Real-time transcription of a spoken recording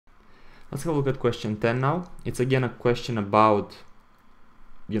Let's have a look at question 10 now. It's again a question about,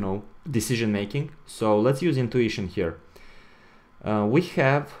 decision making. So let's use intuition here. We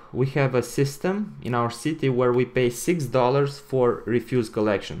have a system in our city where we pay $6 for refuse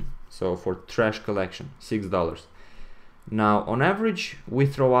collection. So for trash collection, $6. Now on average we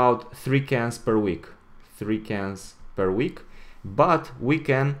throw out 3 cans per week. 3 cans per week, but we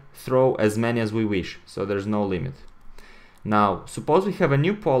can throw as many as we wish, so there's no limit. Now suppose we have a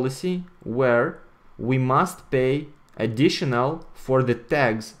new policy where we must pay additional for the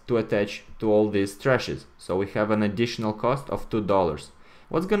tags to attach to all these trashes. So we have an additional cost of $2.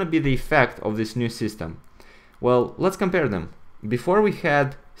 What's going to be the effect of this new system? Well, let's compare them. Before we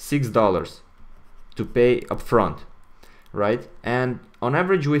had $6 to pay upfront, right? And on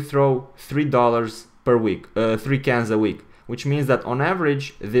average we throw $3 per week, 3 cans a week, which means that on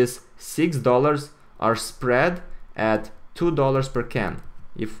average this $6 are spread at $2 per can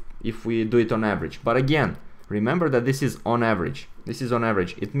if we do it on average. But again, remember that this is on average. This is on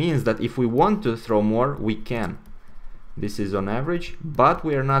average. It means that if we want to throw more, we can. This is on average, but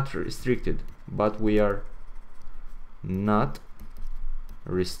we are not restricted. But we are not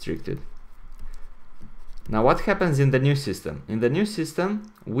restricted. Now what happens in the new system? In the new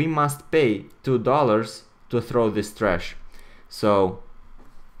system, we must pay $2 to throw this trash. So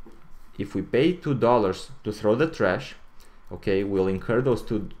if we pay $2 to throw the trash, okay, we'll incur those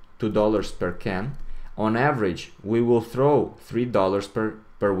 $2 per can. On average, we will throw $3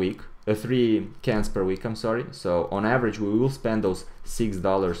 per week, 3 cans per week, I'm sorry. So on average, we will spend those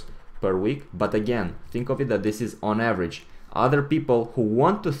 $6 per week. But again, think of it that this is on average. Other people who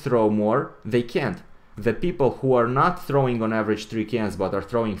want to throw more, they can't. The people who are not throwing on average 3 cans, but are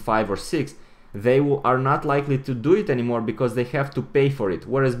throwing 5 or 6, they are not likely to do it anymore because they have to pay for it.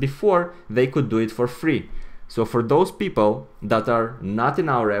 Whereas before, they could do it for free. So for those people that are not in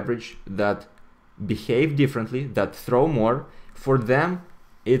our average, that behave differently, that throw more, for them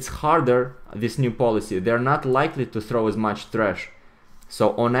it's harder, this new policy. They're not likely to throw as much trash.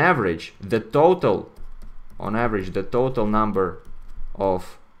 So on average, the total number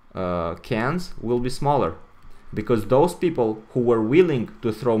of cans will be smaller, because those people who were willing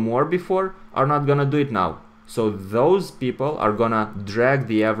to throw more before are not gonna do it now. So those people are gonna drag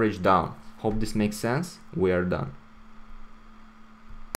the average down. Hope this makes sense. We are done.